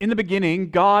In the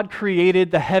beginning, God created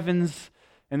the heavens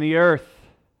and the earth,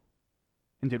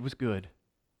 and it was good.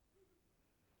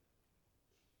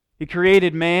 He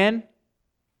created man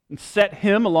and set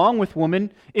him, along with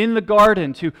woman, in the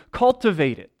garden to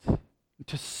cultivate it,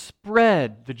 to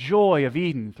spread the joy of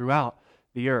Eden throughout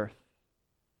the earth.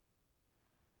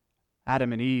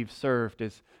 Adam and Eve served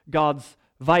as God's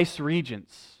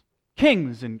vice-regents,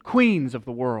 kings and queens of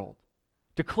the world,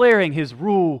 declaring His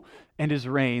rule and His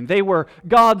reign. They were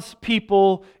God's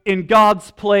people in God's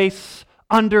place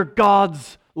under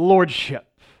God's lordship.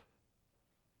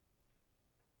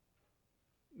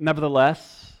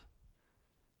 Nevertheless,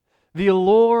 the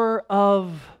allure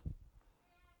of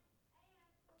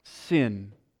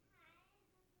sin,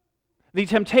 the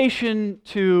temptation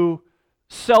to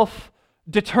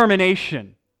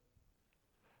self-determination,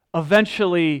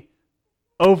 eventually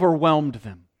overwhelmed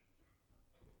them.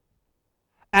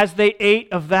 As they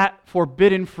ate of that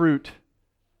forbidden fruit,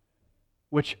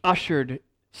 which ushered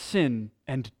sin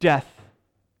and death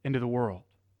into the world.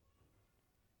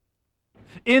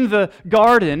 In the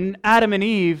garden, Adam and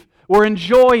Eve were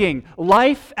enjoying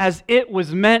life as it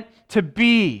was meant to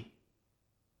be.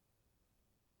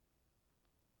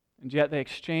 And yet they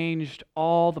exchanged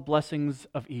all the blessings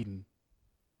of Eden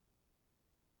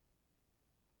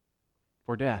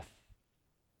for death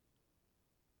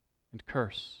and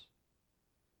curse.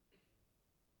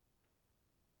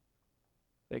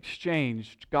 They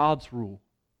exchanged God's rule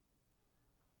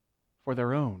for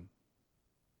their own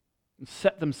and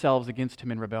set themselves against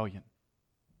Him in rebellion.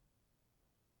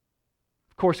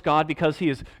 Of course, God, because He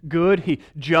is good, He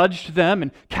judged them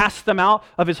and cast them out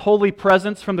of His holy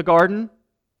presence from the garden.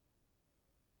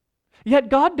 Yet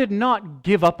God did not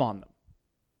give up on them.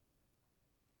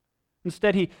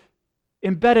 Instead, He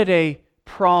embedded a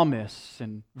promise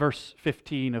in verse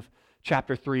 15 of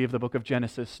chapter 3 of the book of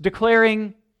Genesis,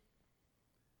 declaring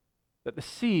that the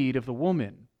seed of the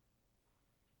woman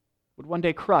would one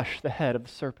day crush the head of the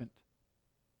serpent.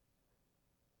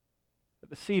 That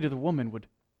the seed of the woman would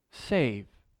save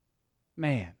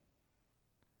man.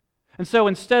 And so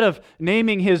instead of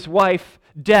naming his wife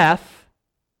Death,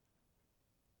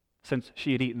 since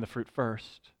she had eaten the fruit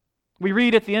first, we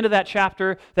read at the end of that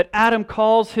chapter that Adam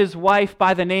calls his wife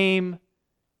by the name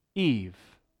Eve,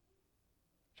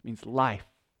 which means life,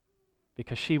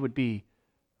 because she would be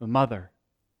the mother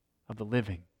of the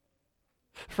living.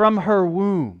 From her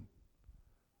womb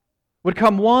would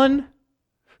come one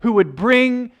who would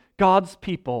bring God's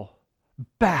people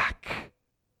back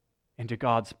into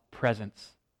God's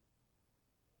presence,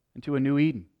 into a new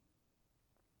Eden,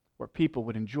 where people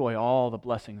would enjoy all the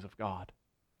blessings of God.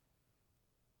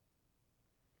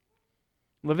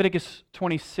 Leviticus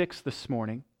 26 this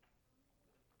morning,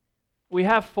 we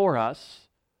have for us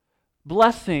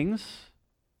blessings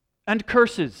and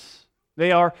curses.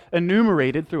 They are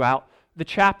enumerated throughout the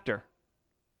chapter.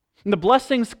 And the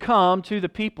blessings come to the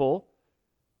people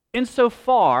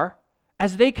insofar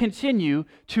as they continue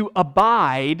to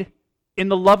abide in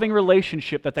the loving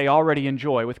relationship that they already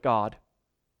enjoy with God.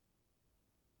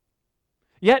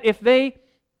 Yet if they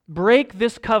break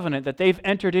this covenant that they've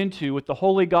entered into with the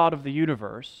holy God of the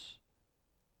universe,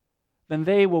 then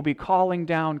they will be calling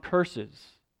down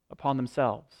curses upon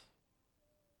themselves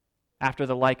after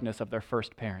the likeness of their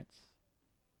first parents.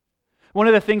 One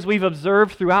of the things we've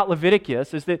observed throughout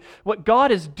Leviticus is that what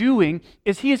God is doing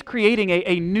is He is creating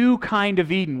a new kind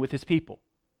of Eden with His people.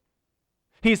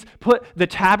 He's put the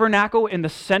tabernacle in the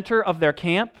center of their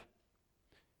camp,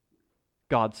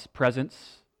 God's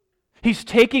presence. He's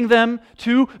taking them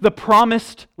to the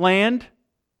promised land,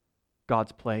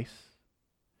 God's place.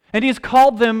 And He's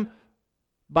called them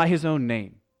by His own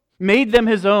name, made them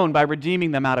His own by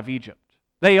redeeming them out of Egypt.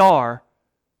 They are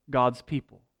God's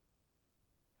people.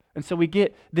 And so we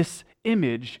get this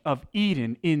image of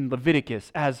Eden in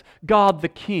Leviticus as God the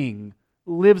King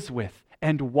lives with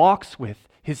and walks with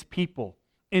His people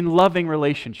in loving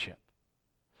relationship.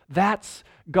 That's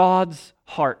God's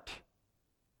heart.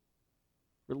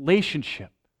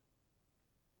 Relationship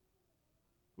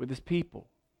with His people.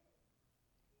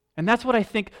 And that's what I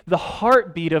think the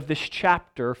heartbeat of this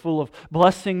chapter, full of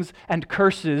blessings and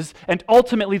curses, and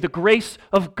ultimately the grace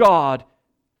of God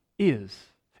is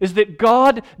that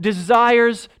God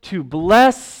desires to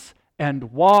bless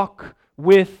and walk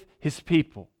with His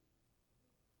people.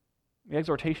 The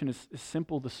exhortation is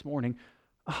simple this morning.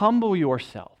 Humble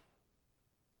yourself.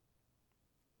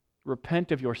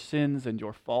 Repent of your sins and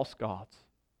your false gods,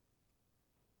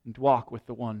 and walk with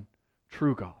the one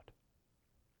true God.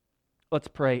 Let's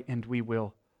pray, and we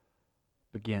will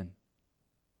begin.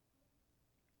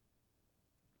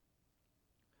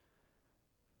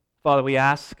 Father, we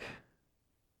ask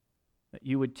that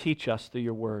you would teach us through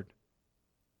your word,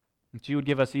 that you would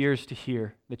give us ears to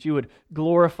hear, that you would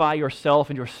glorify yourself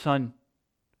and your Son,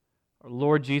 our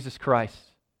Lord Jesus Christ,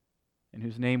 in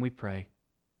whose name we pray.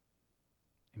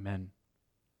 Amen.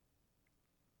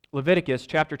 Leviticus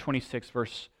chapter 26,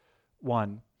 verse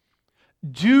 1.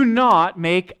 Do not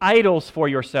make idols for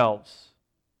yourselves.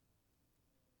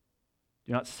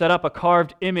 Do not set up a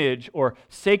carved image or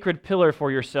sacred pillar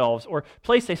for yourselves, or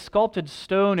place a sculpted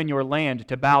stone in your land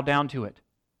to bow down to it.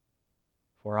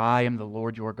 For I am the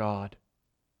Lord your God.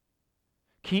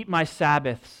 Keep my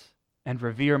Sabbaths and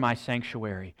revere my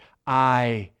sanctuary.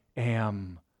 I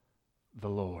am the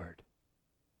Lord.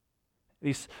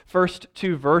 These first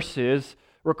two verses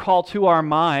recall to our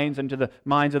minds and to the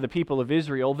minds of the people of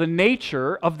Israel the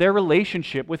nature of their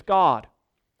relationship with God.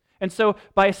 And so,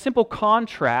 by a simple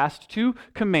contrast, two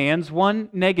commands, one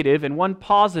negative and one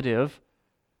positive,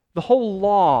 the whole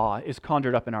law is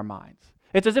conjured up in our minds.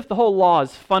 It's as if the whole law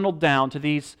is funneled down to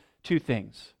these two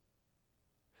things.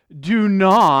 Do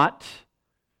not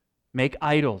make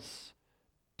idols.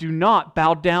 Do not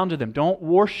bow down to them. Don't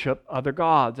worship other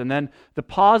gods. And then the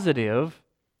positive,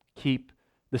 keep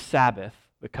the Sabbath,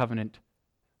 the covenant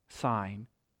sign.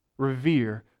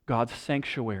 Revere God's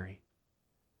sanctuary.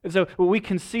 And so we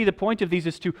can see the point of these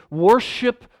is to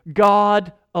worship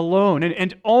God alone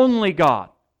and only God.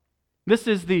 This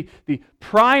is the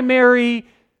primary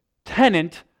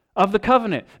tenet of the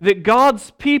covenant, that God's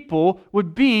people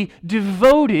would be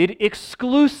devoted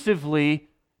exclusively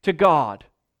to God.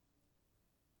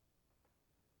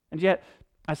 And yet,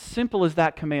 as simple as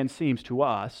that command seems to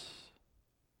us,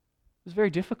 it's very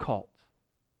difficult.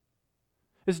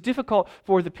 It's difficult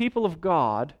for the people of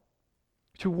God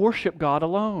to worship God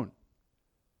alone.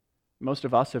 Most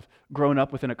of us have grown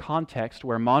up within a context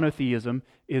where monotheism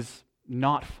is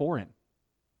not foreign.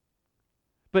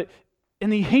 But in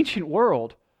the ancient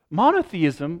world,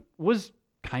 monotheism was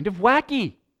kind of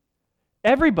wacky.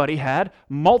 Everybody had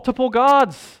multiple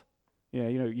gods.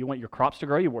 You want your crops to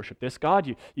grow, you worship this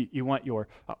God. You want your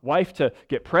wife to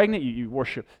get pregnant, you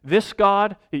worship this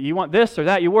God. You want this or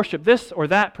that, you worship this or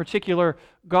that particular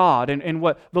God. And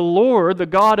what the Lord, the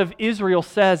God of Israel,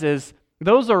 says is,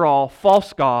 those are all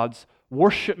false gods.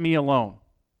 Worship me alone.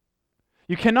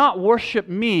 You cannot worship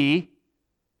me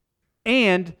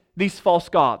and these false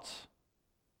gods.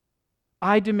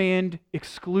 I demand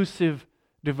exclusive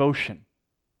devotion.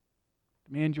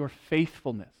 Demand your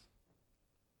faithfulness.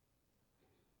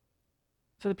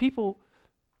 So the people,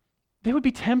 they would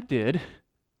be tempted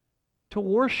to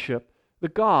worship the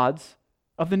gods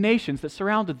of the nations that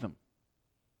surrounded them.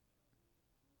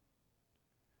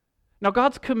 Now,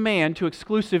 God's command to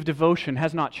exclusive devotion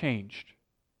has not changed,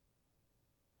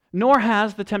 nor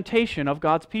has the temptation of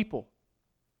God's people.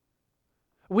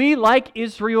 We, like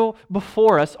Israel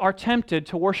before us, are tempted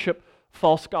to worship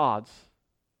false gods.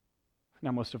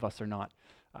 Now, most of us are not,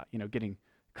 getting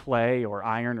clay or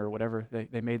iron or whatever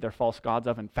they made their false gods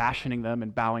of and fashioning them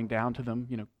and bowing down to them,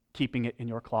 keeping it in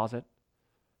your closet.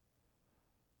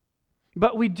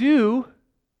 But we do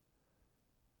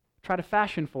try to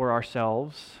fashion for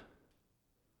ourselves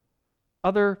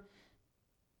other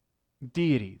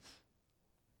deities.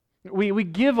 We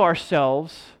give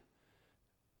ourselves,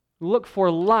 look for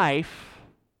life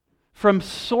from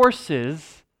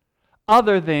sources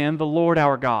other than the Lord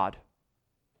our God.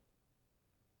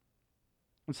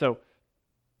 And so,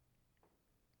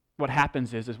 what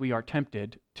happens is we are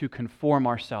tempted to conform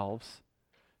ourselves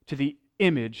to the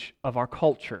image of our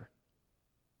culture,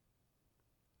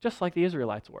 just like the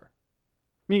Israelites were.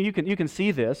 I mean, you can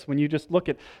see this when you just look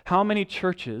at how many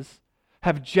churches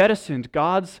have jettisoned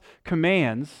God's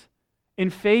commands in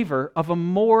favor of a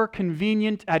more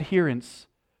convenient adherence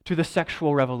to the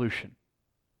sexual revolution.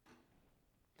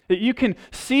 You can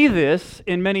see this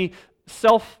in many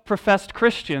self-professed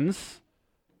Christians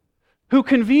who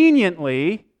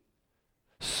conveniently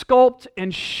sculpt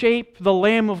and shape the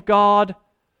Lamb of God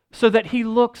so that he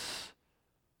looks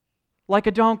like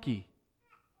a donkey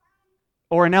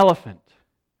or an elephant.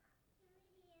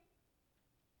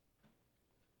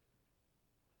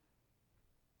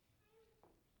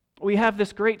 We have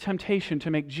this great temptation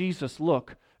to make Jesus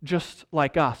look just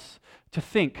like us, to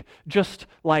think just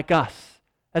like us,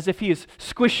 as if he is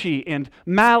squishy and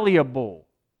malleable,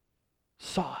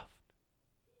 soft.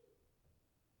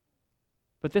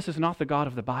 But this is not the God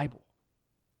of the Bible.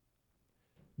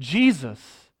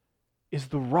 Jesus is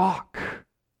the rock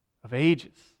of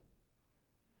ages.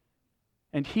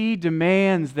 And he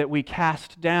demands that we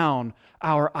cast down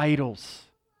our idols.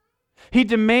 He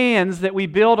demands that we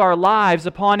build our lives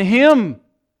upon him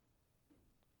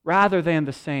rather than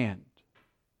the sand.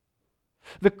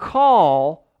 The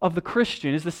call of the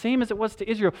Christian is the same as it was to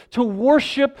Israel, to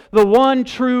worship the one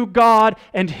true God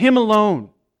and Him alone.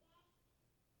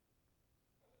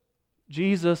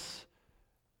 Jesus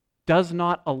does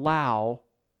not allow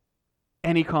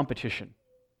any competition.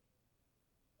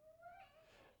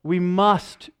 We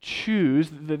must choose.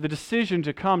 The decision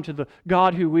to come to the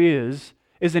God who is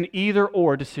an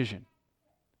either-or decision.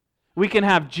 We can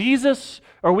have Jesus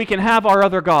or we can have our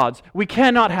other gods. We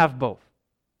cannot have both.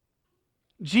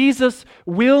 Jesus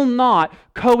will not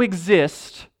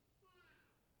coexist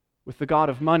with the God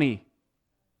of money.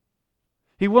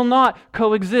 He will not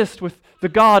coexist with the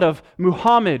God of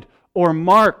Muhammad or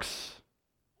Marx.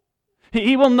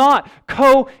 He will not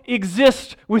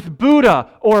coexist with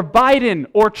Buddha or Biden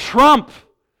or Trump.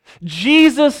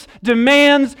 Jesus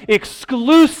demands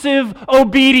exclusive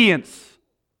obedience.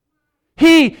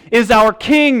 He is our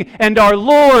King and our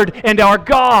Lord and our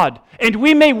God, and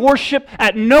we may worship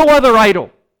at no other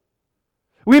idol.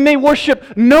 We may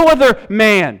worship no other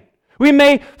man. We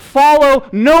may follow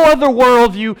no other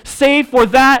worldview save for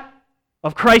that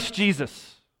of Christ Jesus.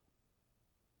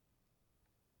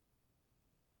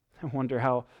 I wonder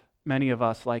how many of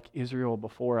us, like Israel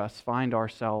before us, find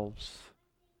ourselves,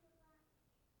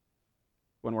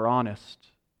 when we're honest,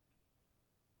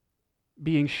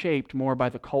 being shaped more by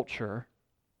the culture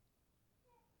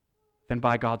than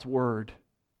by God's Word.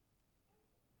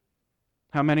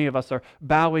 How many of us are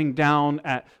bowing down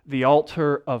at the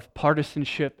altar of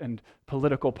partisanship and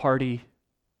political party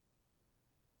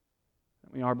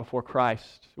than we are before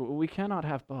Christ? We cannot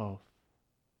have both.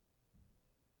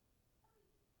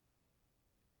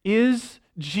 Is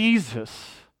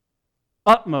Jesus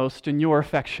utmost in your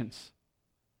affections?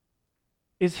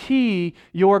 Is He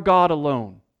your God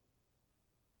alone?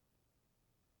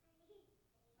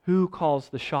 Who calls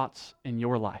the shots in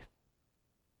your life?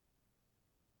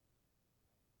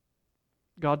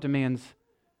 God demands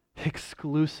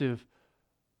exclusive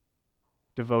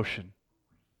devotion.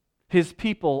 His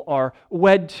people are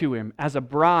wed to Him as a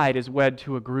bride is wed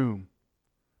to a groom.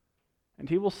 And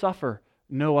He will suffer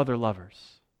no other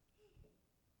lovers.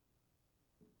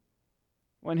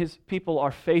 When His people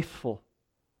are faithful,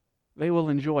 they will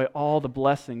enjoy all the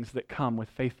blessings that come with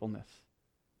faithfulness.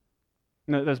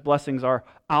 And those blessings are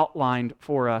outlined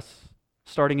for us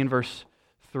starting in verse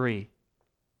 3.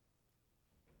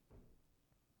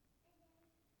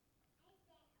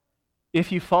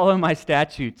 If you follow my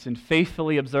statutes and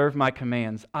faithfully observe my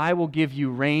commands, I will give you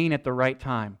rain at the right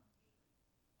time,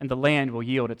 and the land will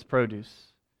yield its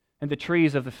produce, and the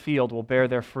trees of the field will bear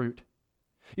their fruit.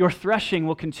 Your threshing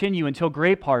will continue until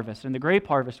grape harvest, and the grape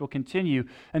harvest will continue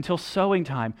until sowing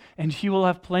time, and you will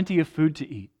have plenty of food to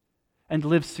eat, and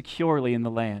live securely in the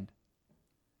land.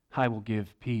 I will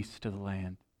give peace to the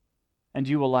land, and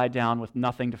you will lie down with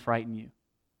nothing to frighten you.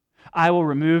 I will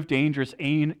remove dangerous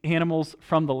animals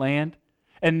from the land,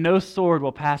 and no sword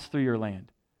will pass through your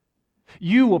land.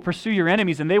 You will pursue your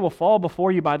enemies, and they will fall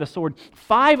before you by the sword.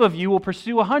 5 of you will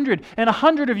pursue 100, and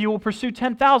 100 of you will pursue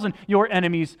 10,000. Your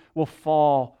enemies will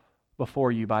fall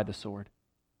before you by the sword.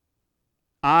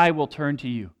 I will turn to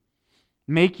you,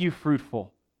 make you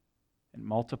fruitful, and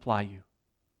multiply you,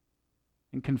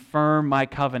 and confirm my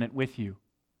covenant with you.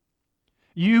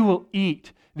 You will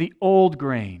eat the old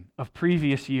grain of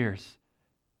previous years,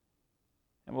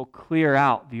 and will clear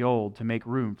out the old to make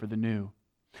room for the new.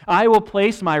 I will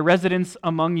place my residence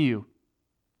among you,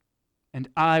 and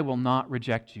I will not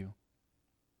reject you.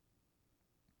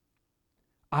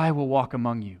 I will walk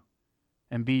among you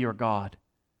and be your God,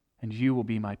 and you will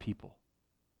be my people.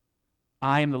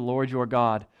 I am the Lord your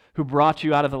God, who brought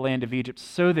you out of the land of Egypt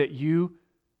so that you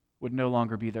would no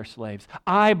longer be their slaves.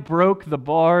 I broke the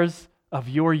bars of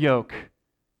your yoke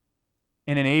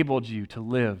and enabled you to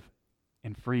live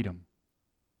in freedom.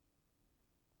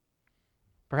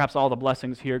 Perhaps all the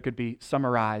blessings here could be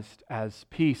summarized as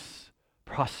peace,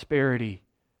 prosperity,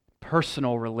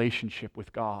 personal relationship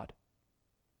with God.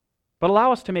 But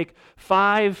allow us to make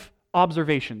 5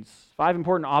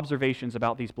 important observations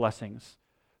about these blessings.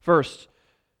 First,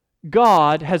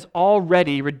 God has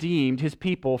already redeemed His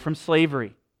people from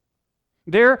slavery.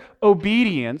 Their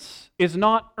obedience is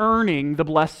not earning the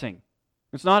blessing.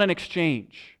 It's not an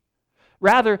exchange.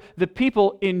 Rather, the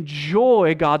people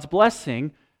enjoy God's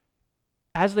blessing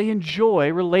as they enjoy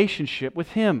relationship with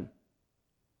Him.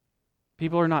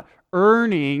 People are not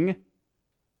earning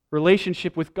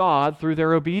relationship with God through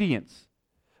their obedience,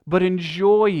 but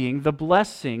enjoying the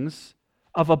blessings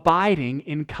of abiding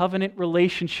in covenant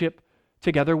relationship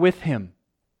together with Him.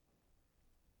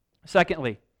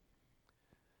 Secondly,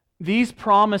 these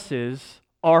promises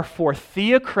are for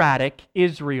theocratic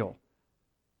Israel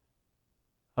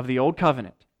of the Old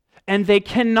Covenant, and they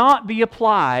cannot be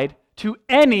applied to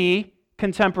any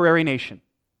contemporary nation.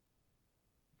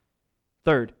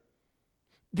 Third,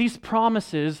 these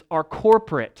promises are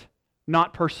corporate,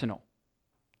 not personal.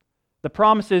 The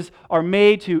promises are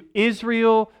made to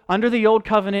Israel under the Old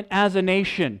Covenant as a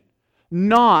nation,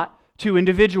 not to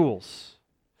individuals.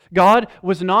 God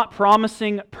was not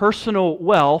promising personal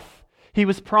wealth. He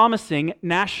was promising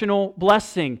national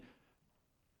blessing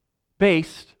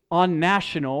based on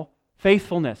national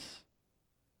faithfulness.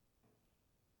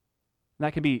 And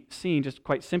that can be seen just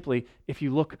quite simply if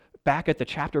you look back at the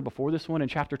chapter before this one in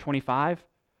chapter 25.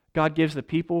 God gives the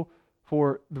people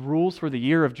for the rules for the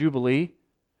year of Jubilee,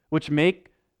 which make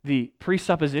the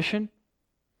presupposition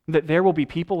that there will be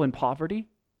people in poverty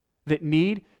that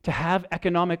need to have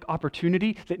economic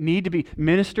opportunity, that need to be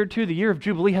ministered to. The year of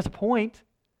Jubilee has a point.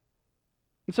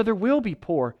 And so there will be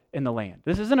poor in the land.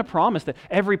 This isn't a promise that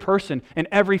every person and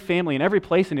every family and every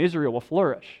place in Israel will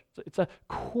flourish. It's a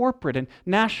corporate and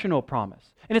national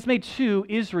promise. And it's made to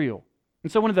Israel.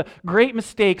 And so one of the great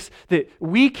mistakes that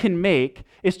we can make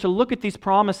is to look at these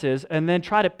promises and then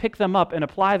try to pick them up and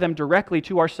apply them directly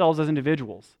to ourselves as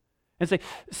individuals. And say,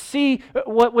 see,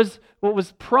 what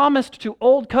was promised to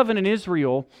Old Covenant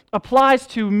Israel applies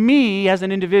to me as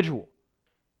an individual.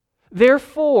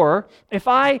 Therefore, if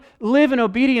I live in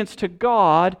obedience to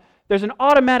God, there's an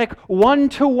automatic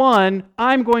one-to-one,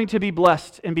 I'm going to be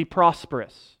blessed and be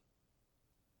prosperous.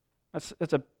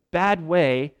 That's a bad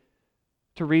way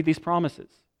to read these promises.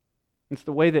 It's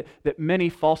the way that many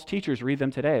false teachers read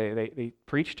them today. They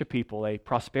preach to people a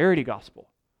prosperity gospel,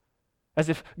 as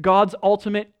if God's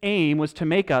ultimate aim was to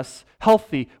make us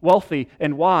healthy, wealthy,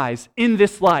 and wise in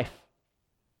this life.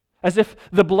 As if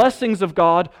the blessings of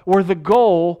God were the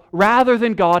goal rather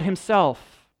than God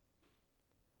Himself.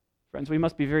 Friends, we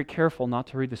must be very careful not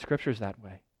to read the Scriptures that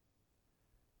way.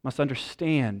 We must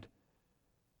understand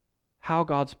how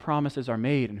God's promises are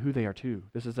made and who they are to.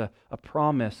 This is a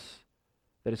promise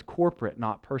that is corporate,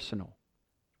 not personal.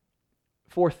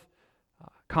 Fourth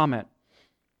comment.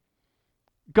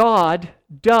 God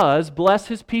does bless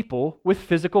His people with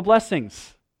physical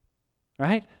blessings.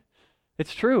 Right?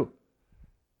 It's true.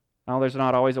 Now, there's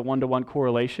not always a one-to-one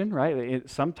correlation, right?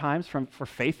 Sometimes for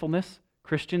faithfulness,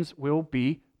 Christians will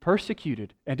be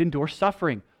persecuted and endure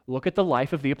suffering. Look at the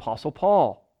life of the Apostle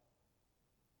Paul.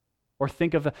 Or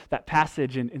think of that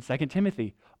passage in 2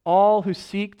 Timothy. All who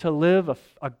seek to live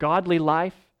a godly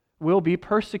life will be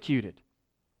persecuted.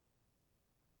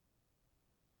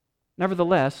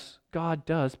 Nevertheless, God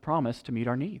does promise to meet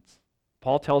our needs.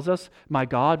 Paul tells us, my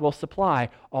God will supply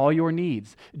all your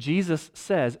needs. Jesus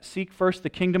says, seek first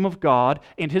the kingdom of God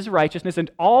and His righteousness,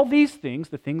 and all these things,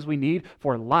 the things we need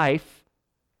for life,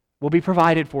 will be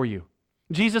provided for you.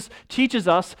 Jesus teaches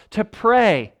us to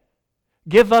pray.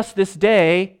 Give us this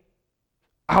day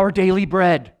our daily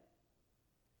bread.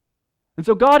 And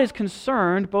so God is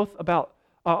concerned both about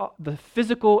the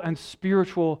physical and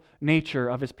spiritual nature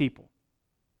of His people.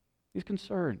 He's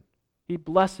concerned. He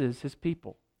blesses His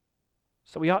people.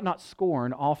 So we ought not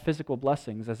scorn all physical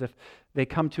blessings as if they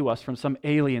come to us from some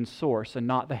alien source and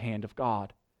not the hand of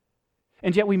God.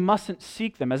 And yet we mustn't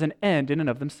seek them as an end in and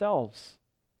of themselves.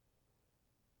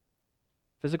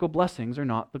 Physical blessings are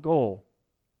not the goal.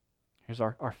 Here's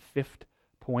our fifth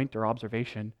point or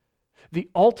observation. The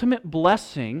ultimate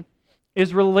blessing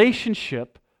is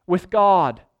relationship with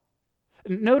God.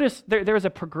 Notice there is a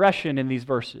progression in these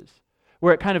verses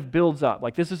where it kind of builds up.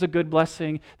 Like, this is a good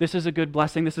blessing, this is a good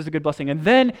blessing, this is a good blessing. And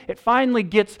then it finally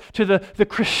gets to the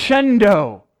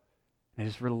crescendo. And it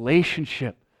is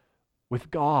relationship with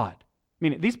God. I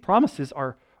mean, these promises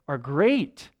are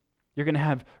great. You're going to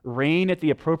have rain at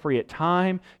the appropriate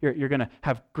time. You're going to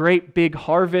have great big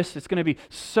harvests. It's going to be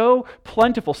so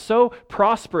plentiful, so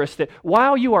prosperous that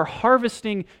while you are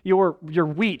harvesting your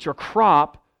wheat, your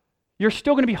crop, you're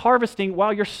still going to be harvesting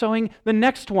while you're sowing the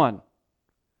next one.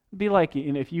 It'd be like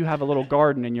if you have a little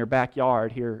garden in your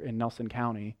backyard here in Nelson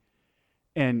County,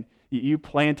 and you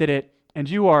planted it, and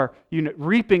you are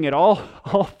reaping it all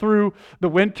through the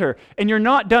winter, and you're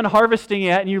not done harvesting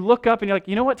yet, and you look up and you're like,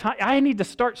 you know what, I need to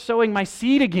start sowing my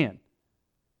seed again.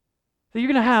 So you're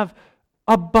going to have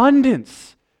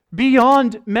abundance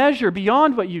beyond measure,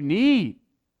 beyond what you need.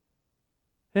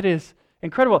 It is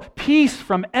incredible. Peace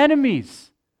from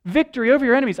enemies, victory over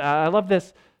your enemies. I love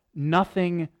this.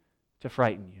 Nothing to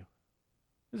frighten you.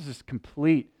 This is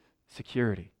complete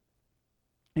security.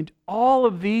 And all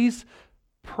of these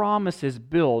promises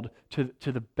build to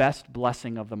the best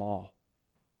blessing of them all.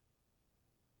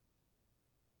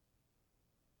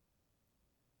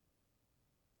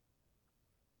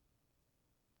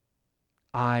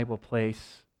 I will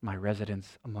place my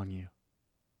residence among you.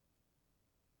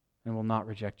 and will not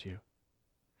reject you.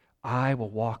 I will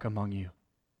walk among you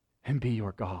and be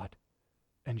your God,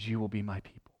 and you will be my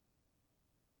people.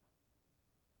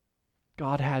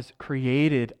 God has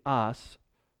created us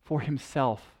for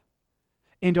himself,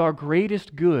 and our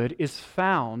greatest good is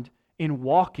found in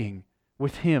walking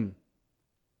with him.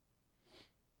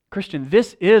 Christian,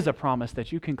 this is a promise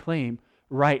that you can claim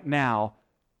right now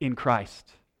in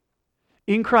Christ.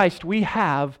 In Christ, we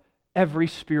have every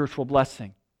spiritual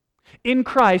blessing. In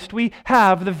Christ, we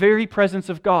have the very presence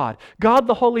of God. God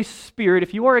the Holy Spirit,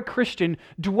 if you are a Christian,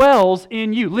 dwells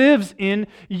in you, lives in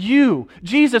you.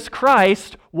 Jesus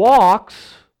Christ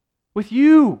walks with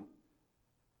you.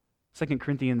 2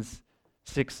 Corinthians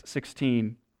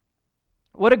 6:16.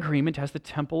 What agreement has the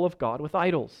temple of God with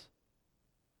idols?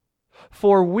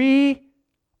 For we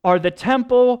are the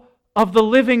temple of the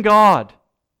living God.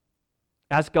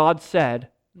 As God said,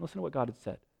 listen to what God had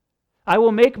said, I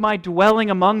will make my dwelling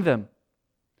among them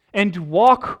and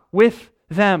walk with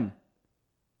them,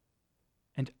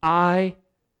 and I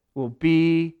will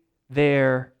be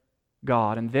their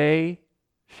God, and they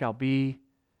shall be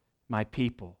my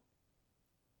people.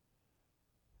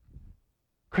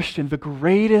 Christian, the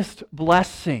greatest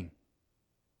blessing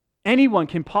anyone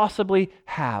can possibly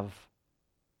have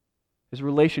is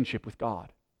relationship with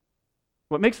God.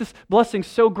 What makes this blessing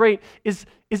so great is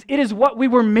it is what we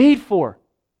were made for.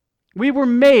 We were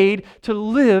made to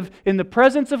live in the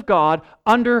presence of God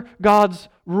under God's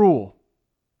rule.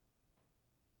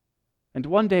 And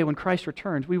one day when Christ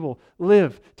returns, we will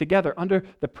live together under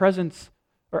the presence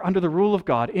or under the rule of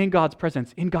God, in God's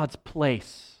presence, in God's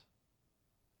place.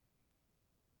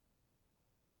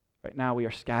 Right now we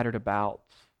are scattered about.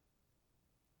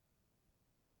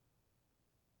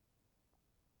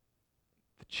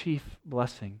 The chief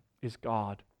blessing is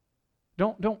God.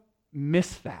 Don't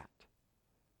miss that.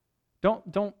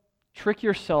 Don't trick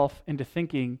yourself into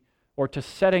thinking or to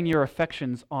setting your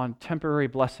affections on temporary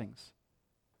blessings.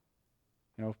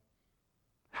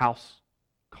 House,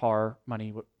 car,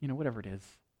 money, whatever it is.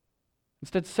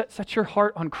 Instead, set your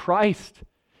heart on Christ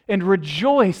and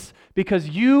rejoice because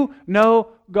you know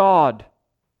God.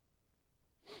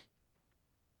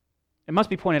 It must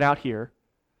be pointed out here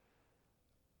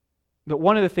that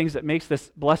one of the things that makes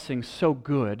this blessing so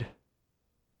good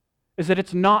is that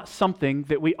it's not something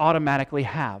that we automatically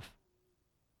have.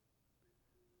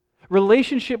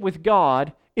 Relationship with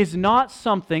God is not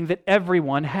something that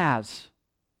everyone has.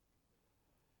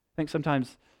 I think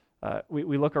sometimes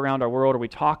we look around our world or we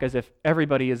talk as if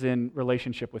everybody is in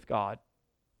relationship with God.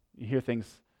 You hear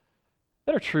things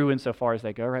that are true insofar as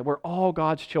they go, right? We're all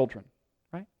God's children,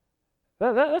 right?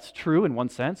 That's true in one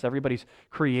sense. Everybody's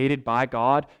created by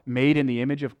God, made in the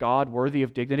image of God, worthy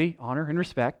of dignity, honor, and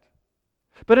respect.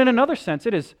 But in another sense,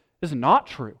 it is not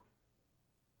true.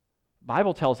 The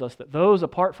Bible tells us that those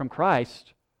apart from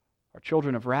Christ are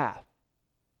children of wrath.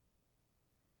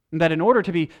 And that in order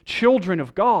to be children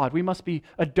of God, we must be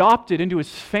adopted into His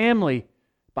family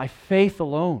by faith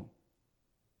alone.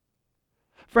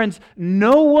 Friends,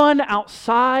 no one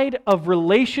outside of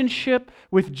relationship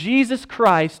with Jesus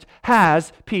Christ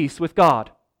has peace with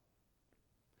God.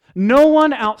 No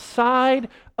one outside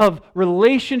of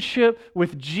relationship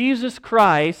with Jesus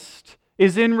Christ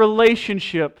is in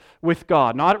relationship with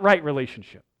God, not right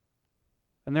relationship.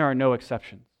 And there are no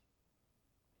exceptions.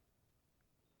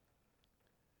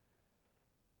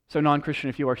 So, non-Christian,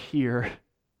 if you are here,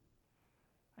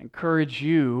 I encourage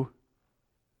you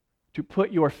to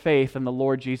put your faith in the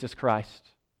Lord Jesus Christ,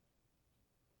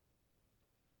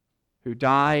 who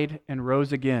died and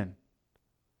rose again,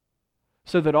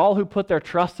 so that all who put their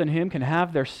trust in Him can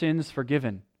have their sins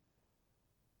forgiven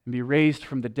and be raised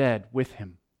from the dead with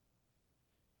Him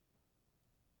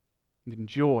and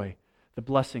enjoy the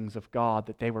blessings of God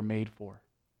that they were made for.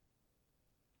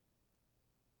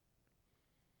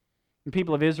 The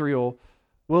people of Israel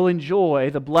will enjoy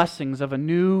the blessings of a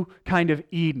new kind of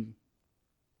Eden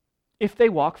if they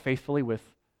walk faithfully with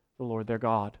the Lord their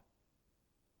God.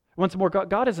 Once more,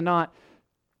 God is not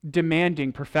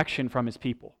demanding perfection from His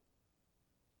people.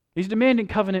 He's demanding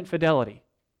covenant fidelity,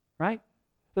 right?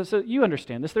 So you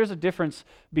understand this. There's a difference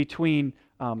between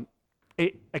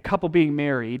a couple being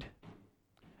married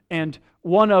and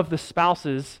one of the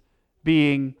spouses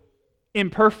being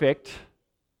imperfect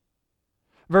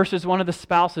versus one of the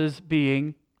spouses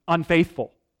being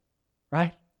unfaithful,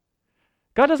 right?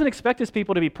 God doesn't expect His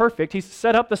people to be perfect. He's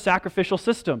set up the sacrificial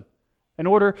system in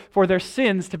order for their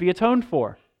sins to be atoned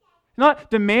for. He's not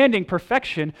demanding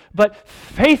perfection, but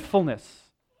faithfulness.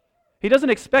 He doesn't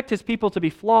expect His people to be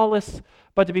flawless,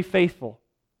 but to be faithful.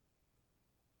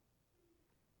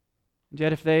 And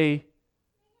yet if they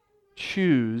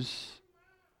choose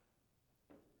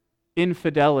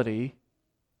infidelity,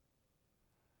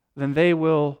 then they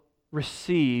will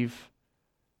receive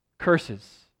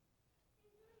curses,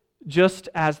 just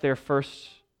as their first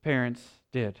parents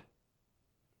did.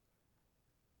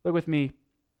 Look with me,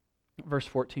 verse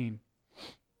 14.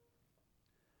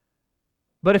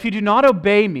 But if you do not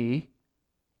obey me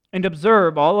and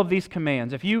observe all of these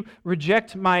commands, if you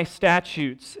reject my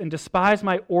statutes and despise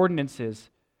my ordinances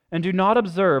and do not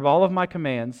observe all of my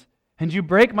commands, and you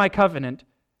break my covenant,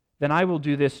 then I will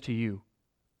do this to you.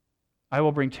 I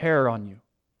will bring terror on you,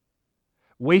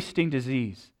 wasting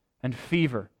disease and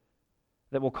fever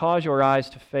that will cause your eyes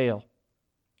to fail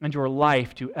and your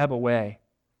life to ebb away.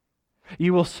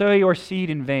 You will sow your seed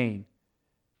in vain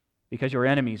because your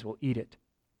enemies will eat it.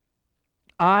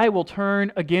 I will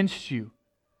turn against you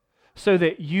so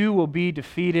that you will be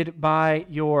defeated by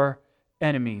your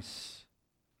enemies.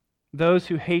 Those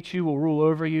who hate you will rule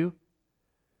over you,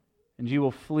 and you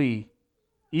will flee,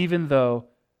 even though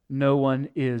no one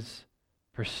is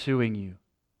pursuing you.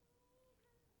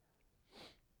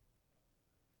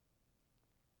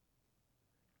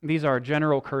 These are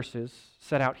general curses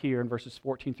set out here in verses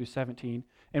 14 through 17.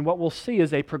 And what we'll see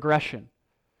is a progression.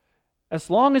 As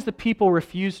long as the people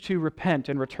refuse to repent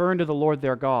and return to the Lord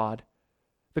their God,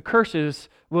 the curses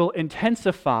will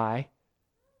intensify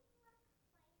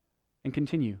and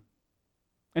continue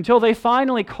until they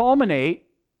finally culminate,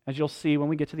 as you'll see when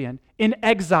we get to the end, in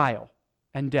exile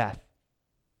and death.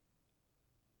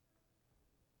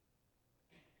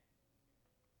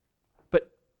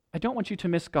 But I don't want you to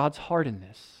miss God's heart in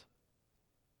this.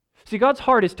 See, God's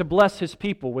heart is to bless His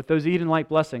people with those Eden-like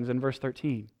blessings in verse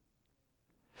 13.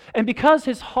 And because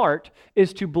His heart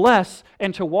is to bless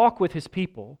and to walk with His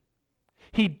people,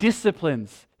 He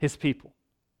disciplines His people.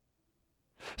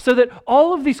 So that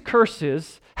all of these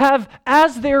curses have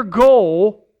as their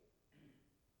goal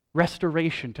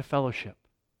restoration to fellowship.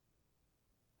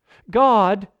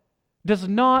 God does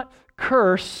not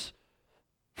curse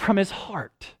from His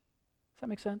heart. Does that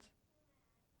make sense?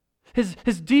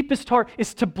 His deepest heart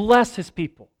is to bless His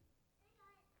people.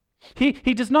 He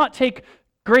does not take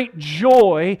great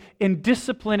joy in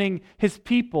disciplining His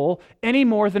people any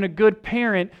more than a good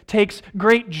parent takes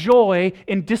great joy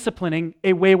in disciplining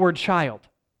a wayward child.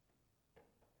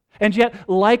 And yet,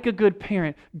 like a good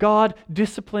parent, God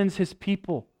disciplines His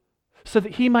people so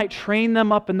that He might train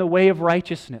them up in the way of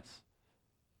righteousness.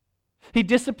 He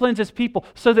disciplines His people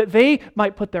so that they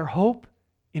might put their hope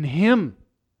in Him.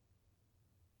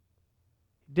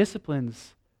 He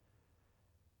disciplines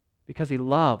because He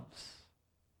loves.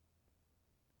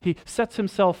 He sets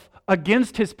Himself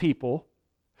against His people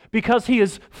because He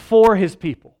is for His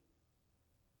people.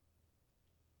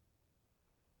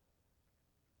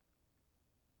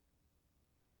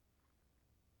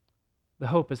 The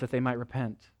hope is that they might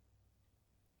repent.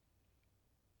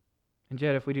 And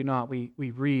yet, if we do not, we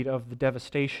read of the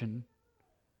devastation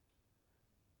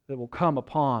that will come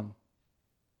upon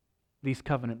these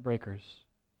covenant breakers.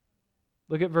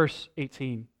 Look at verse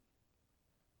 18.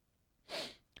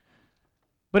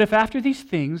 But if after these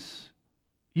things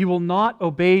you will not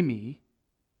obey me,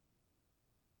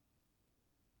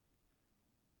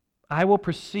 I will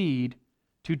proceed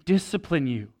to discipline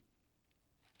you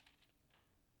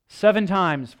 7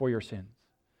 times for your sins.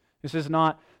 This is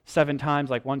not 7 times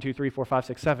like 1, 2, 3, 4, 5,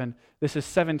 6, 7. This is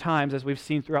 7 times, as we've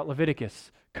seen throughout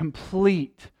Leviticus.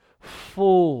 Complete,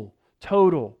 full,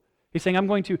 total. He's saying, I'm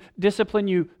going to discipline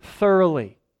you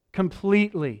thoroughly,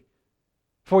 completely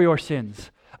for your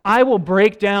sins. I will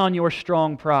break down your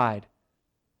strong pride.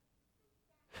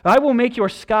 I will make your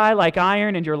sky like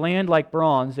iron and your land like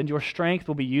bronze, and your strength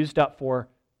will be used up for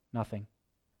nothing.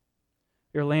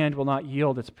 Your land will not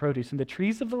yield its produce, and the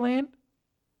trees of the land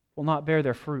will not bear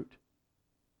their fruit.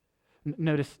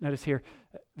 Notice here,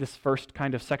 this first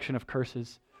kind of section of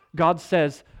curses. God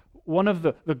says one of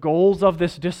the goals of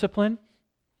this discipline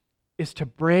is to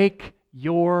break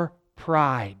your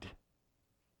pride.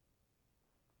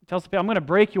 He tells the people, I'm going to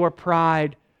break your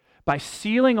pride by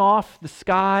sealing off the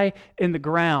sky and the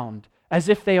ground as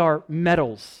if they are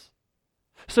metals,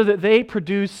 so that they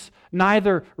produce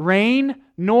neither rain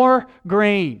nor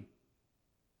grain.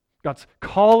 God's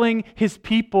calling His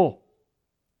people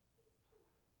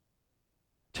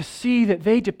to see that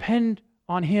they depend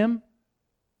on Him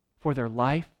for their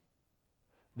life,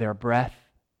 their breath,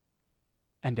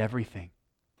 and everything.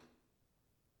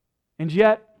 And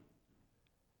yet,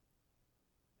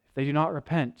 if they do not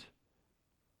repent,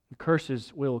 the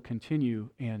curses will continue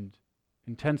and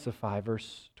intensify.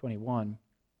 Verse 21.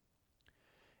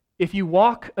 If you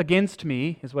walk against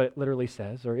me, is what it literally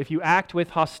says, or if you act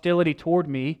with hostility toward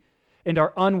me and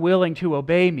are unwilling to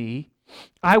obey me,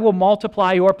 I will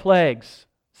multiply your plagues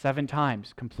 7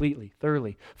 times, completely,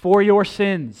 thoroughly. For your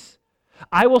sins,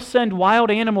 I will send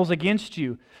wild animals against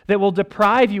you that will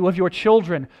deprive you of your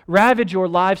children, ravage your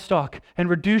livestock, and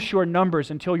reduce your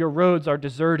numbers until your roads are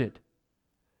deserted.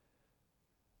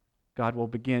 God will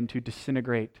begin to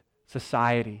disintegrate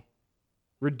society,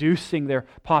 reducing their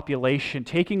population,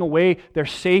 taking away their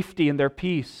safety and their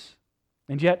peace.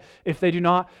 And yet, if they do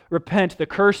not repent, the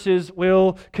curses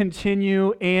will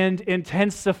continue and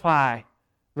intensify.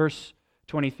 Verse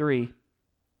 23.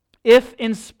 If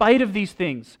in spite of these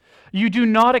things you do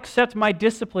not accept my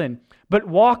discipline, but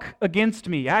walk against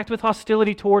me, act with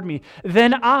hostility toward me,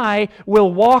 then I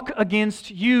will walk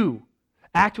against you,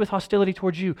 act with hostility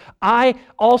towards you. I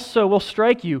also will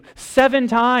strike you 7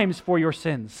 times for your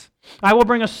sins. I will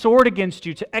bring a sword against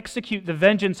you to execute the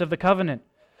vengeance of the covenant.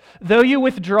 Though you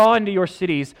withdraw into your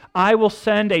cities, I will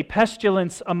send a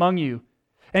pestilence among you,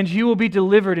 and you will be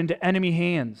delivered into enemy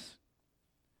hands.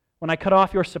 When I cut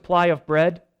off your supply of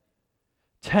bread,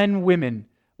 10 women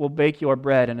will bake your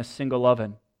bread in a single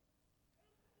oven,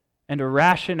 and to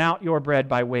ration out your bread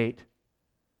by weight,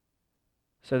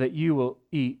 so that you will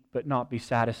eat but not be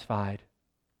satisfied.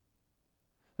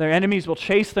 Their enemies will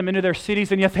chase them into their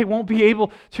cities, and yet they won't be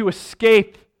able to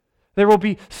escape. There will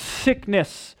be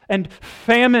sickness and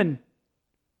famine.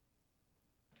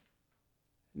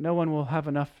 No one will have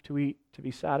enough to eat to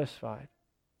be satisfied.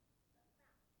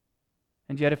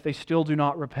 And yet if they still do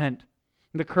not repent,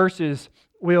 the curses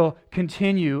will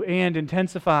continue and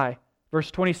intensify.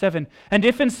 Verse 27, and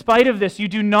if in spite of this you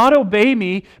do not obey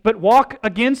me, but walk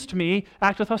against me,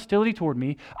 act with hostility toward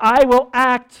me, I will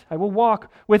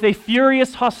walk with a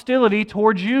furious hostility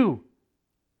towards you.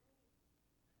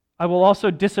 I will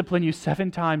also discipline you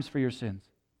 7 times for your sins.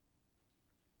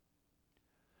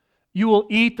 You will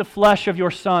eat the flesh of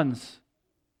your sons.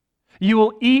 You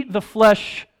will eat the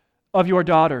flesh of your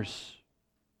daughters.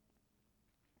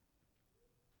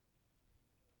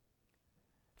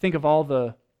 Think of all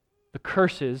the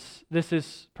curses. This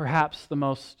is perhaps the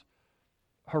most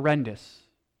horrendous.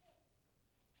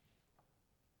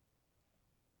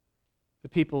 The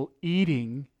people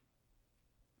eating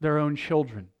their own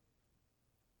children.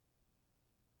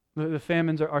 The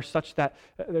famines are such that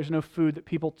there's no food, that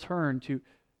people turn to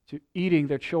eating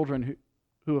their children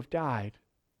who have died.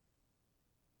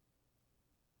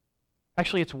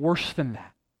 Actually, it's worse than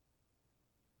that.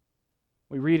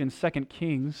 We read in 2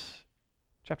 Kings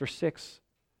chapter 6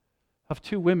 of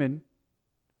 2 women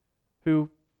who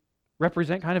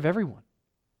represent kind of everyone.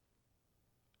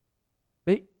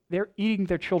 They're eating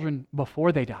their children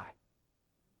before they die.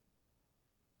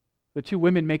 The 2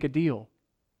 women make a deal.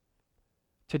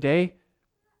 Today,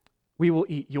 we will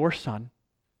eat your son,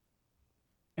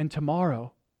 and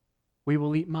tomorrow, we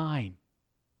will eat mine.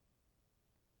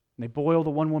 And they boil the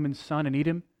one woman's son and eat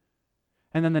him,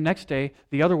 and then the next day,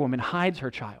 the other woman hides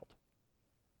her child.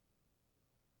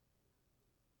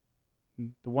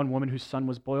 And the one woman whose son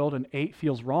was boiled and ate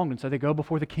feels wronged, and so they go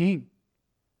before the king,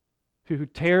 who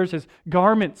tears his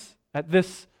garments at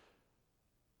this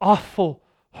awful,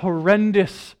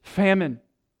 horrendous famine.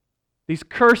 These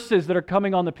curses that are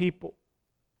coming on the people.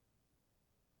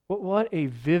 What a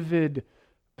vivid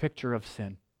picture of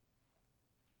sin.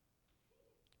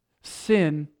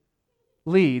 Sin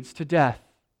leads to death.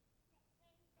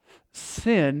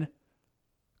 Sin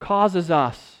causes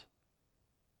us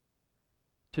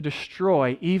to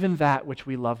destroy even that which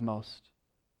we love most.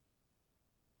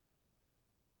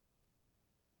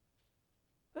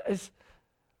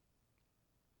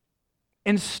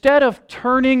 Instead of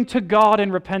turning to God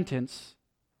in repentance,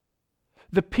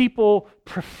 the people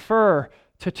prefer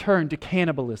to turn to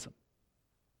cannibalism.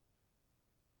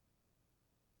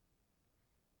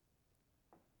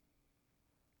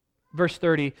 Verse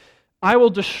 30, I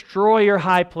will destroy your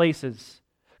high places,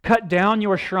 cut down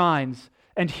your shrines,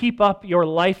 and heap up your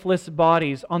lifeless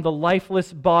bodies on the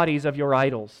lifeless bodies of your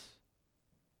idols.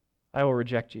 I will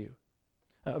reject you.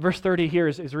 Verse 30 here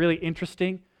is really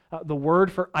interesting. The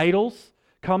word for idols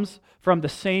comes from the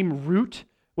same root,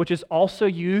 which is also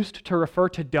used to refer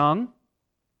to dung.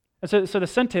 And so the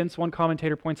sentence, one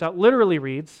commentator points out, literally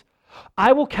reads,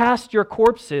 I will cast your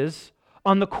corpses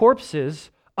on the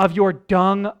corpses of your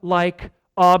dung-like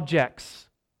objects.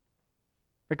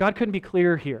 But God couldn't be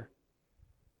clearer here.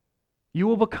 You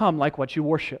will become like what you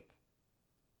worship.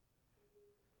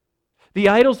 The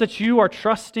idols that you are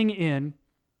trusting in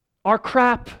are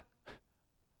crap.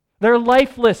 They're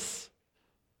lifeless.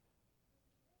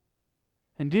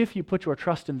 And if you put your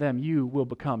trust in them, you will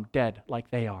become dead like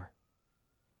they are.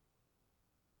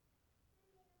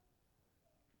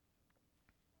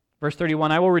 Verse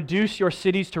 31, I will reduce your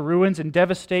cities to ruins and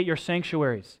devastate your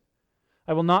sanctuaries.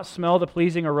 I will not smell the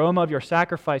pleasing aroma of your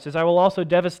sacrifices. I will also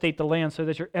devastate the land so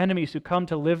that your enemies who come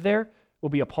to live there will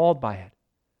be appalled by it.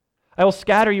 I will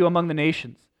scatter you among the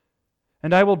nations,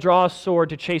 and I will draw a sword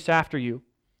to chase after you.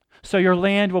 So your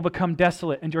land will become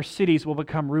desolate and your cities will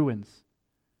become ruins.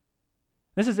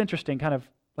 This is interesting, kind of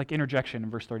like interjection in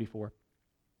verse 34.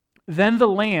 Then the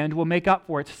land will make up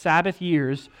for its Sabbath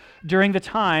years during the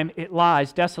time it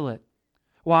lies desolate,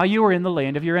 while you are in the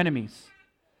land of your enemies.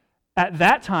 At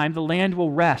that time the land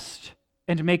will rest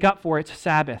and make up for its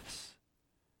Sabbaths.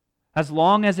 As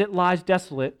long as it lies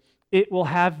desolate, it will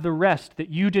have the rest that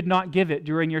you did not give it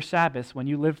during your Sabbaths when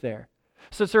you lived there.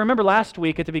 So remember last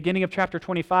week at the beginning of chapter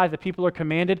 25, the people are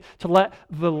commanded to let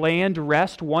the land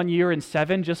rest 1 year in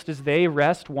 7, just as they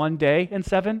rest 1 day in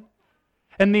 7.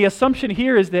 And the assumption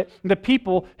here is that the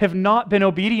people have not been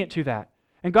obedient to that.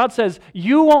 And God says,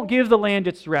 you won't give the land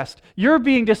its rest. You're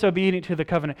being disobedient to the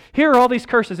covenant. Here are all these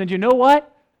curses, and you know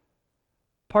what?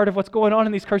 Part of what's going on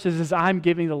in these curses is I'm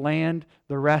giving the land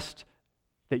the rest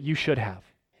that you should have.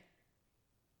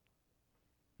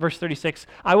 Verse 36,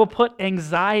 I will put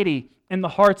anxiety in the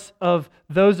hearts of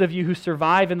those of you who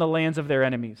survive in the lands of their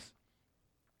enemies.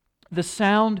 The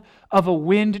sound of a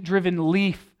wind-driven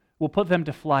leaf will put them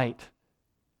to flight.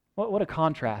 What a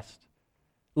contrast.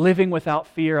 Living without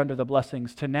fear under the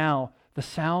blessings to now the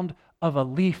sound of a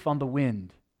leaf on the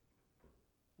wind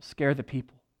will scare the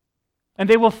people. And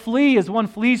they will flee as one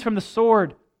flees from the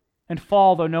sword and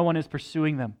fall though no one is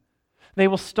pursuing them. They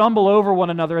will stumble over one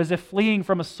another as if fleeing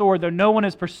from a sword, though no one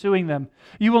is pursuing them.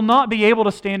 You will not be able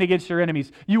to stand against your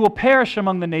enemies. You will perish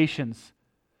among the nations.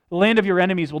 The land of your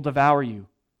enemies will devour you.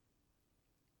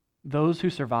 Those who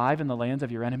survive in the lands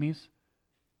of your enemies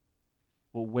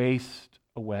will waste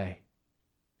away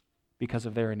because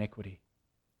of their iniquity.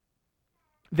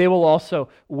 They will also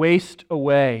waste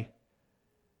away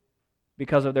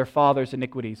because of their fathers'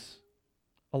 iniquities,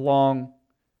 along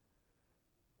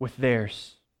with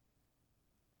theirs.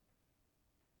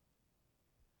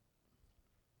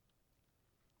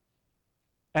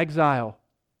 Exile,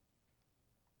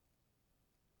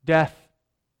 death,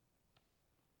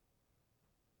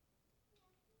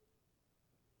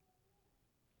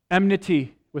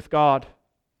 enmity with God.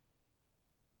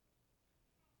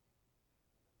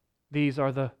 These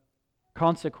are the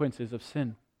consequences of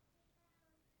sin.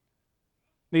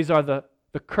 These are the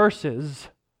curses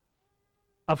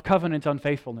of covenant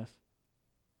unfaithfulness.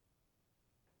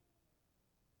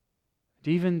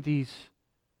 And even these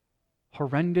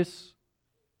horrendous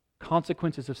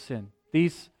consequences of sin,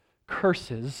 these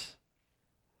curses,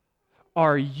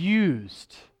 are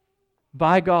used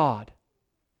by God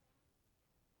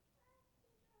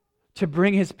to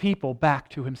bring His people back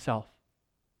to Himself.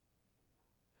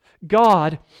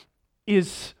 God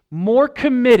is more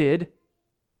committed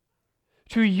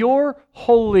to your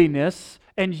holiness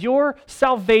and your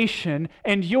salvation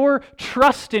and your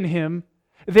trust in Him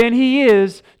than He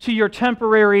is to your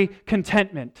temporary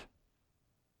contentment.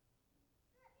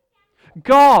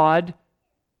 God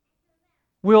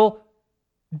will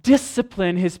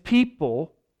discipline His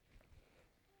people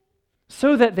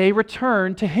so that they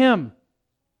return to Him.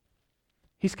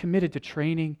 He's committed to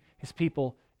training His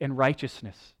people in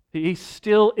righteousness. He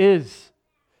still is.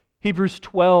 Hebrews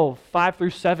 12, 5 through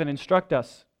 7 instruct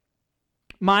us.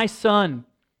 My son,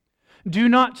 do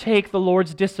not take the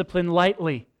Lord's discipline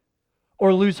lightly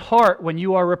or lose heart when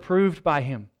you are reproved by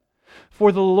Him.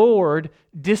 For the Lord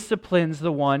disciplines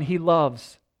the one He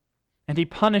loves, and He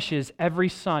punishes every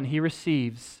son He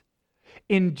receives.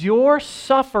 Endure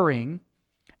suffering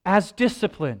as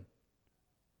discipline.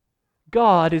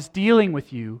 God is dealing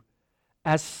with you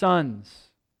as sons.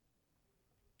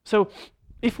 So,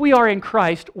 if we are in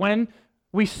Christ, when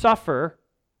we suffer,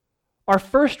 our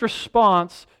first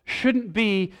response shouldn't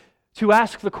be to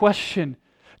ask the question,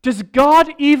 does God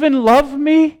even love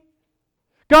me?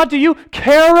 God, do you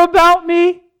care about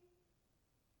me?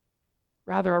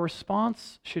 Rather, our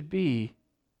response should be,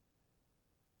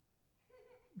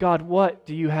 God, what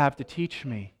do you have to teach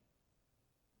me?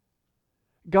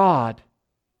 God,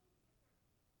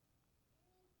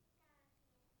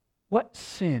 what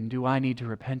sin do I need to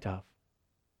repent of?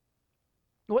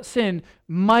 What sin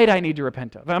might I need to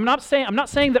repent of? I'm not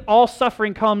saying that all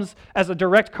suffering comes as a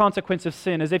direct consequence of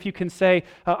sin, as if you can say,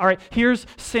 all right, here's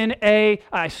sin A,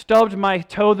 I stubbed my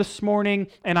toe this morning,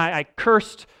 and I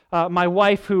cursed my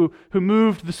wife who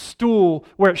moved the stool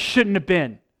where it shouldn't have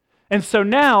been. And so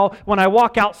now, when I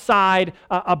walk outside,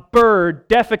 a bird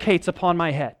defecates upon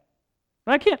my head.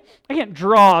 I can't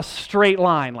draw a straight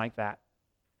line like that.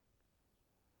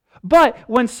 But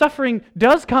when suffering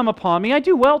does come upon me, I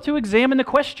do well to examine the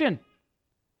question.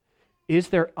 is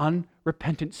there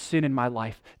unrepentant sin in my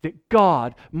life that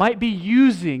God might be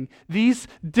using these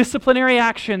disciplinary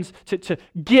actions to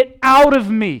get out of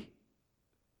me?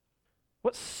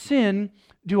 What sin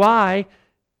do I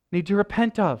need to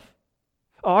repent of?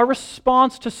 Our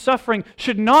response to suffering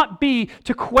should not be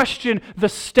to question the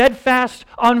steadfast,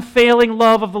 unfailing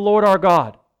love of the Lord our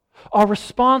God. Our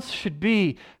response should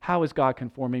be, how is God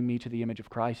conforming me to the image of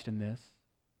Christ in this?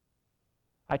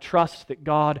 I trust that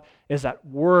God is at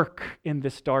work in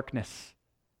this darkness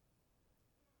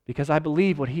because I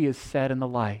believe what He has said in the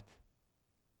light.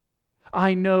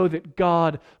 I know that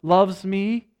God loves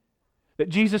me, that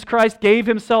Jesus Christ gave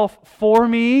Himself for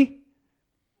me,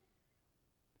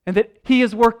 and that He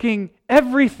is working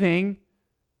everything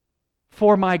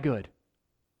for my good.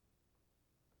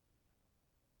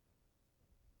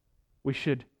 We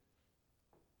should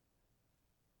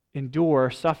endure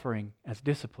suffering as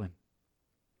discipline,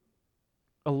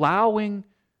 allowing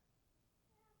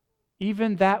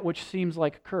even that which seems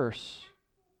like a curse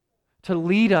to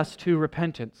lead us to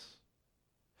repentance,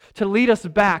 to lead us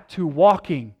back to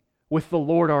walking with the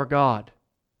Lord our God.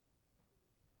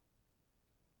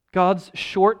 God's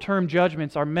short-term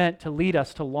judgments are meant to lead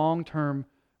us to long-term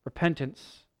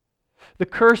repentance. The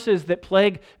curses that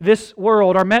plague this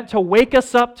world are meant to wake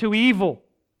us up to evil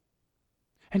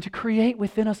and to create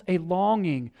within us a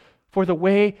longing for the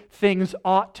way things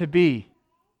ought to be.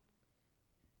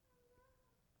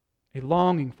 A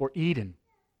longing for Eden.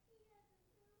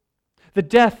 The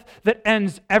death that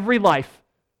ends every life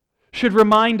should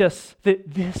remind us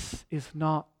that this is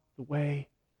not the way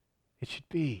it should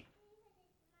be.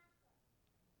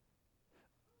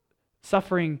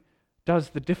 Suffering does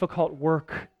the difficult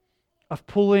work of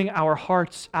pulling our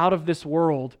hearts out of this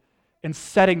world and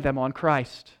setting them on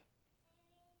Christ.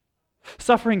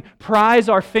 Suffering pries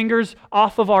our fingers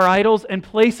off of our idols and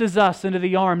places us into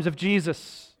the arms of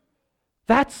Jesus.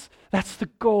 That's the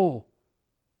goal.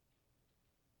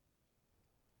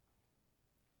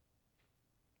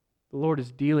 The Lord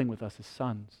is dealing with us as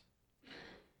sons.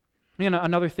 And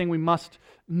another thing we must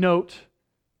note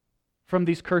from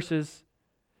these curses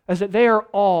is that they are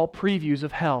all previews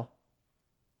of hell.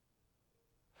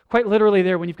 Quite literally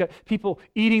there, when you've got people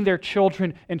eating their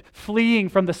children and fleeing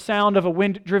from the sound of a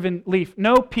wind-driven leaf.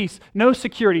 No peace, no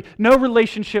security, no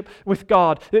relationship with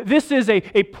God. This is a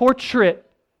portrait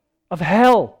of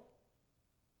hell.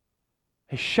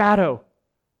 A shadow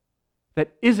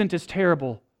that isn't as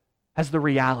terrible as the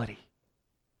reality.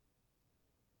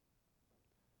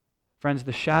 Friends,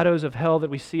 the shadows of hell that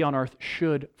we see on earth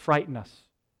should frighten us.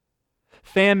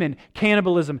 Famine,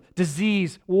 cannibalism,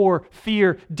 disease, war,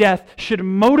 fear, death should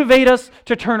motivate us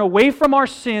to turn away from our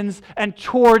sins and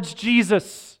towards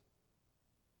Jesus.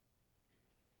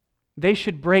 They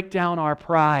should break down our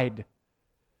pride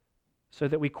so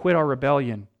that we quit our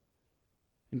rebellion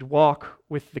and walk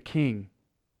with the King.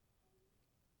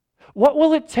 What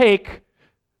will it take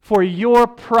for your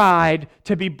pride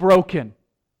to be broken?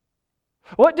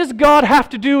 What does God have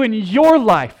to do in your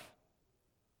life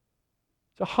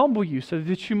to humble you so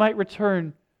that you might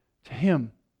return to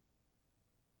Him?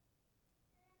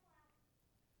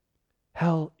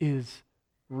 Hell is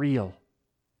real.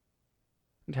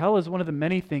 And hell is one of the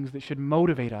many things that should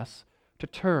motivate us to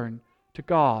turn to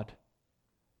God.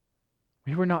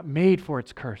 We were not made for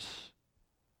its curse.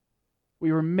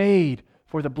 We were made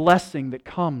for the blessing that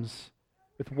comes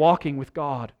with walking with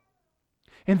God.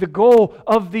 And the goal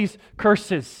of these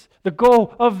curses, the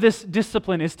goal of this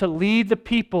discipline is to lead the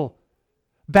people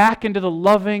back into the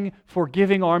loving,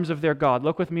 forgiving arms of their God.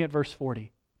 Look with me at verse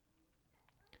 40.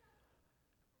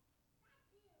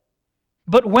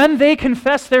 But when they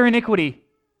confess their iniquity,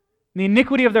 the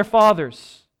iniquity of their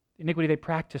fathers, the iniquity they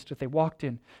practiced that they walked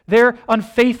in, their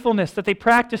unfaithfulness that they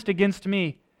practiced against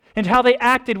me, and how they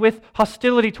acted with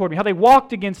hostility toward me, how they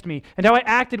walked against me, and how I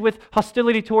acted with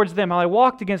hostility towards them, how I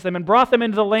walked against them and brought them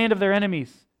into the land of their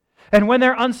enemies. And when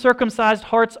their uncircumcised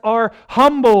hearts are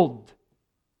humbled,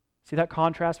 see that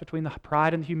contrast between the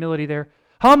pride and the humility there?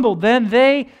 Humbled, then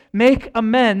they make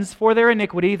amends for their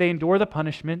iniquity. They endure the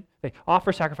punishment. They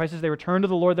offer sacrifices. They return to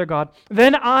the Lord their God.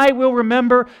 Then I will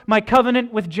remember my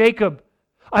covenant with Jacob.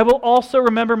 I will also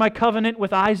remember my covenant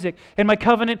with Isaac and my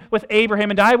covenant with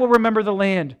Abraham, and I will remember the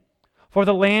land. For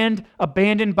the land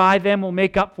abandoned by them will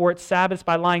make up for its Sabbaths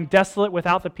by lying desolate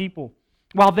without the people,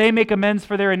 while they make amends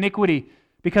for their iniquity,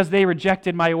 because they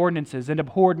rejected my ordinances and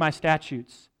abhorred my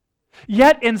statutes.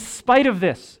 Yet in spite of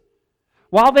this,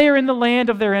 while they are in the land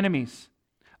of their enemies,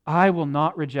 I will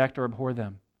not reject or abhor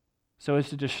them, so as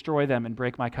to destroy them and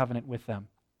break my covenant with them,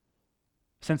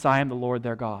 since I am the Lord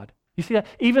their God. You see that?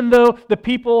 Even though the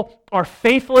people are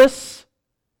faithless,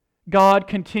 God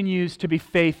continues to be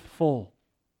faithful.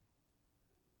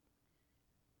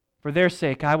 For their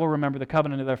sake, I will remember the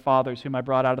covenant of their fathers, whom I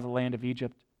brought out of the land of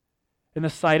Egypt, in the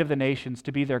sight of the nations,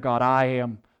 to be their God. I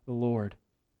am the Lord.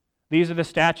 These are the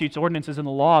statutes, ordinances, and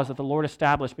the laws that the Lord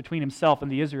established between himself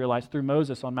and the Israelites through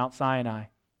Moses on Mount Sinai.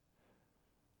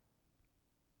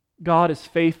 God is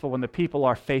faithful when the people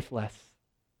are faithless.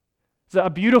 There's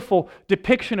a beautiful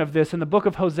depiction of this in the book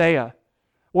of Hosea,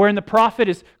 wherein the prophet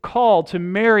is called to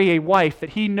marry a wife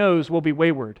that he knows will be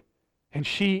wayward. And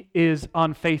she is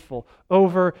unfaithful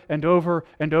over and over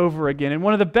and over again. And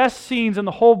one of the best scenes in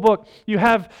the whole book, you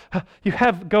have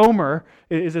Gomer,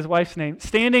 is his wife's name,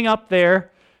 standing up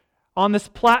there on this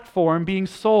platform being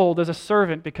sold as a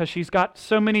servant because she's got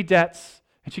so many debts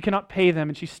and she cannot pay them.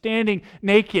 And she's standing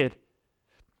naked.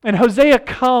 And Hosea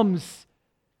comes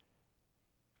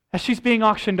as she's being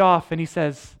auctioned off and he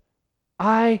says,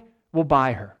 I will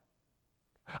buy her.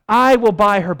 I will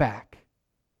buy her back.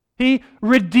 He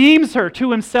redeems her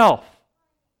to himself.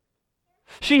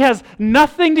 She has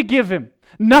nothing to give him,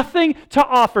 nothing to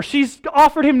offer. She's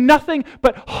offered him nothing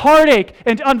but heartache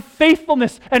and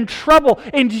unfaithfulness and trouble,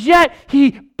 and yet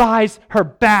he buys her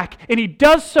back. And he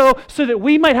does so that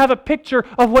we might have a picture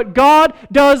of what God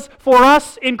does for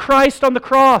us in Christ on the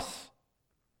cross.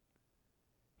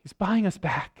 He's buying us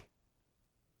back.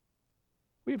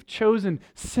 We have chosen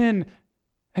sin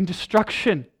and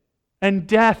destruction and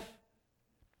death.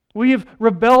 We have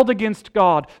rebelled against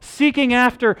God, seeking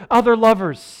after other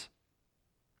lovers.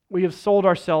 We have sold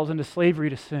ourselves into slavery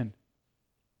to sin.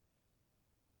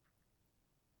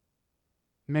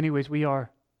 In many ways, we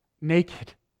are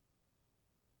naked,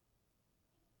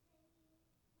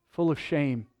 full of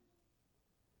shame.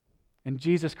 And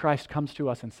Jesus Christ comes to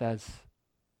us and says,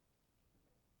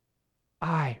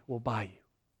 I will buy you.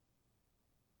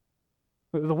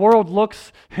 The world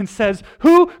looks and says,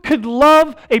 who could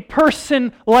love a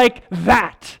person like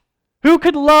that? Who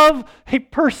could love a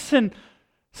person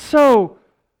so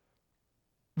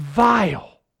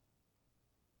vile?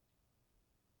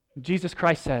 Jesus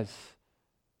Christ says,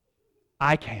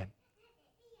 I can.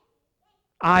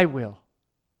 I will.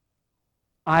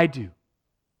 I do.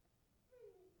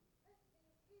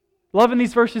 Love in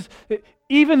these verses,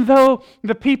 even though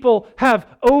the people have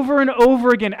over and over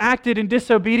again acted in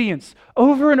disobedience,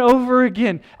 over and over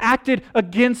again acted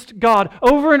against God,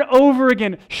 over and over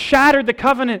again shattered the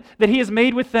covenant that He has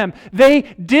made with them, they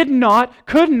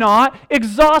could not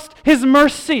exhaust His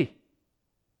mercy.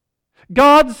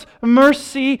 God's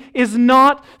mercy is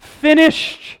not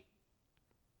finished.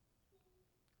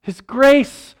 His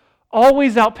grace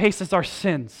always outpaces our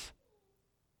sins.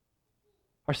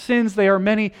 Our sins, they are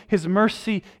many. His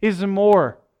mercy is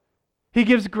more. He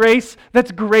gives grace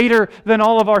that's greater than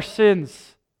all of our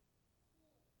sins.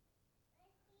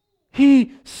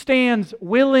 He stands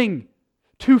willing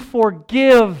to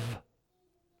forgive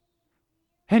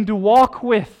and to walk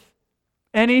with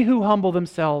any who humble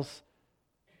themselves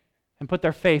and put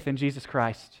their faith in Jesus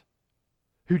Christ,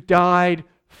 who died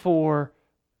for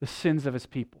the sins of His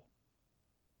people.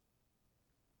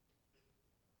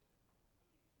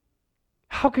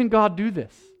 How can God do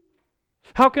this?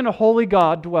 How can a holy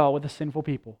God dwell with a sinful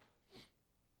people?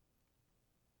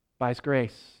 By His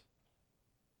grace.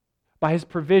 By His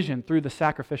provision through the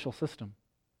sacrificial system.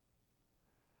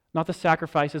 Not the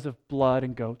sacrifices of blood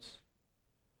and goats,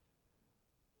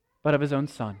 but of His own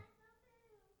Son.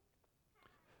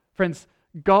 Friends,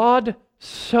 God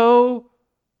so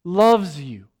loves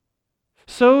you,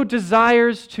 so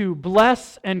desires to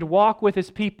bless and walk with His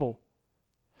people,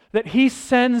 that He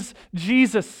sends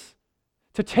Jesus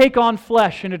to take on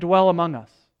flesh and to dwell among us.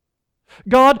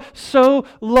 God so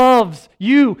loves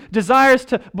you, desires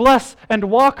to bless and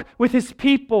walk with His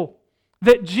people,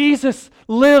 that Jesus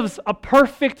lives a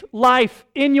perfect life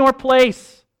in your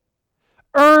place,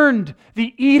 earned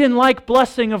the Eden-like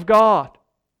blessing of God.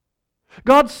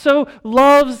 God so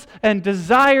loves and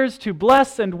desires to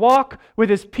bless and walk with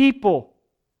His people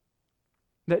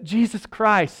that Jesus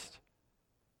Christ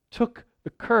took the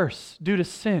curse due to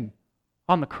sin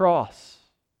on the cross.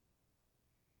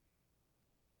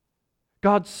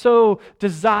 God so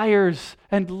desires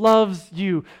and loves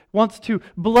you, wants to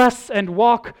bless and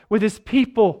walk with His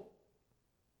people,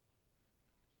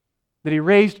 that He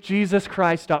raised Jesus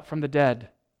Christ up from the dead,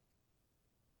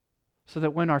 so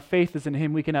that when our faith is in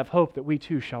Him, we can have hope that we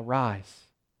too shall rise.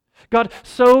 God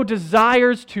so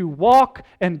desires to walk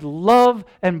and love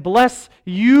and bless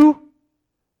you,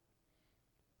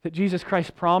 that Jesus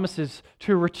Christ promises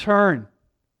to return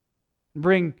and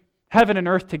bring heaven and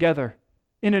earth together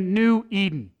in a new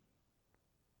Eden,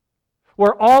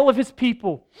 where all of His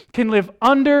people can live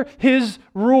under His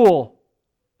rule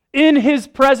in His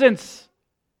presence,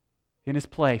 in His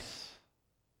place.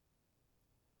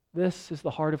 This is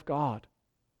the heart of God.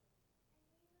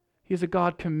 He is a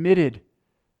God committed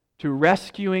to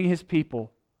rescuing His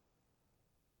people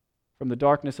from the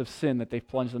darkness of sin that they've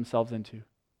plunged themselves into.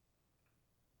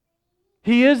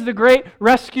 He is the great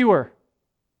rescuer.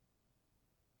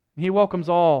 He welcomes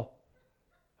all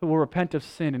who will repent of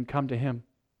sin and come to Him.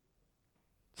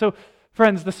 So,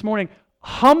 friends, this morning,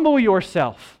 humble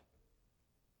yourself.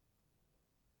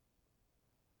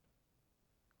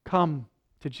 Come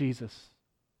to Jesus.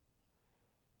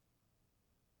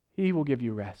 He will give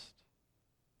you rest.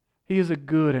 He is a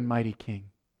good and mighty King.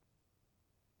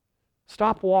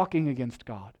 Stop walking against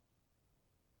God.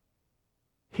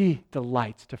 He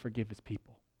delights to forgive His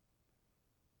people.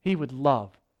 He would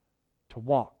love to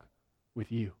walk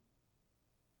with you.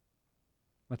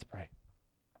 Let's pray.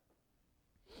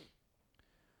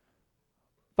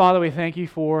 Father, we thank You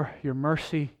for Your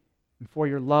mercy and for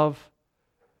Your love.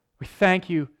 We thank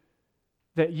You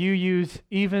that You use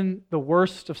even the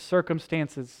worst of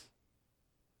circumstances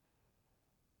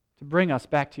to bring us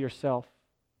back to Yourself.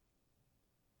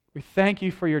 We thank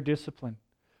You for Your discipline.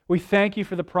 We thank You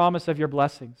for the promise of Your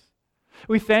blessings.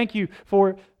 We thank You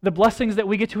for the blessings that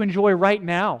we get to enjoy right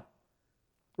now.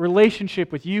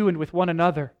 Relationship with You and with one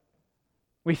another.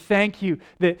 We thank You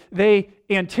that they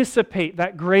anticipate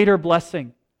that greater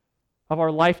blessing of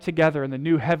our life together in the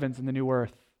new heavens and the new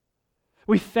earth.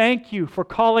 We thank You for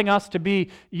calling us to be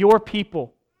Your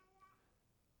people,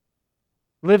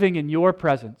 living in Your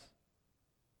presence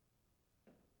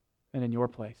and in Your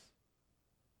place.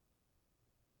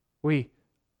 We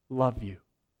love You.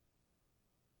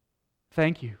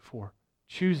 Thank You for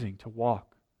choosing to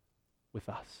walk with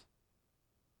us.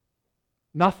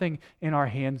 Nothing in our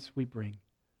hands we bring.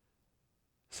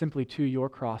 Simply to Your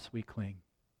cross we cling.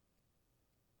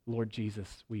 Lord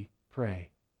Jesus, we pray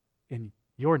in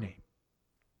Your name.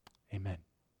 Amen.